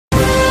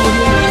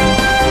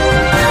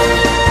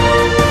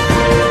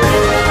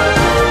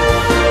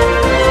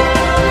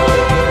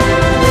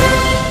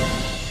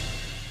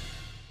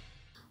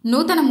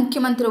నూతన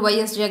ముఖ్యమంత్రి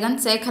వైఎస్ జగన్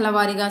శాఖల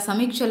వారీగా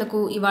సమీక్షలకు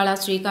ఇవాళ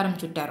శ్రీకారం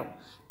చుట్టారు.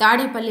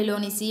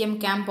 తాడేపల్లిలోని సీఎం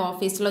క్యాంప్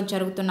ఆఫీసులో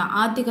జరుగుతున్న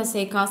ఆర్థిక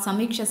శాఖ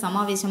సమీక్ష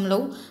సమావేశంలో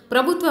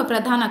ప్రభుత్వ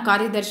ప్రధాన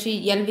కార్యదర్శి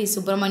ఎల్వి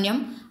సుబ్రహ్మణ్యం,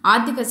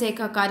 ఆర్థిక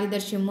శాఖ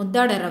కార్యదర్శి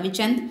ముద్దాడ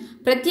రవిచంద్,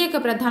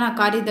 ప్రత్యేక ప్రధాన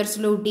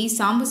కార్యదర్శులు డి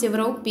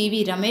సాంబశివరావు,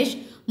 పివి రమేష్,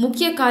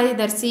 ముఖ్య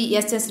కార్యదర్శి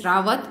ఎస్ఎస్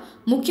రావత్,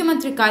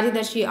 ముఖ్యమంత్రి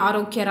కార్యదర్శి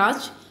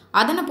ఆరోగ్యరాజ్,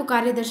 అదనపు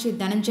కార్యదర్శి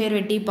ధనంజయ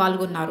రెడ్డి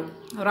పాల్గొన్నారు.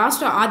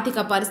 రాష్ట్ర ఆర్థిక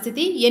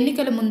పరిస్థితి,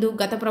 ఎన్నికల ముందు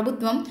గత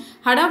ప్రభుత్వం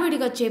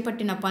హడావిడిగా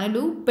చేపట్టిన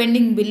పనులు,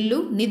 పెండింగ్ బిల్లులు,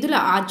 నిధుల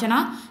ఆర్జన,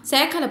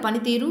 శాఖల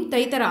పనితీరు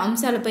తదితర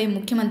అంశాలపై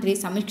ముఖ్యమంత్రి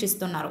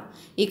సమీక్షిస్తున్నారు.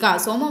 ఇక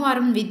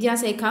సోమవారం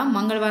విద్యాశాఖ,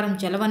 మంగళవారం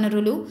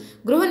జలవనరులు,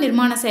 గృహ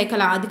నిర్మాణ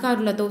శాఖల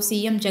అధికారులతో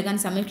సీఎం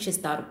జగన్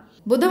సమీక్షిస్తారు.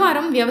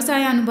 బుధవారం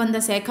వ్యవసాయ అనుబంధ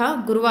శాఖ,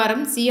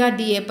 గురువారం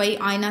CRDAపై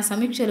ఆయన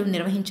సమీక్షలు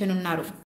నిర్వహించనున్నారు.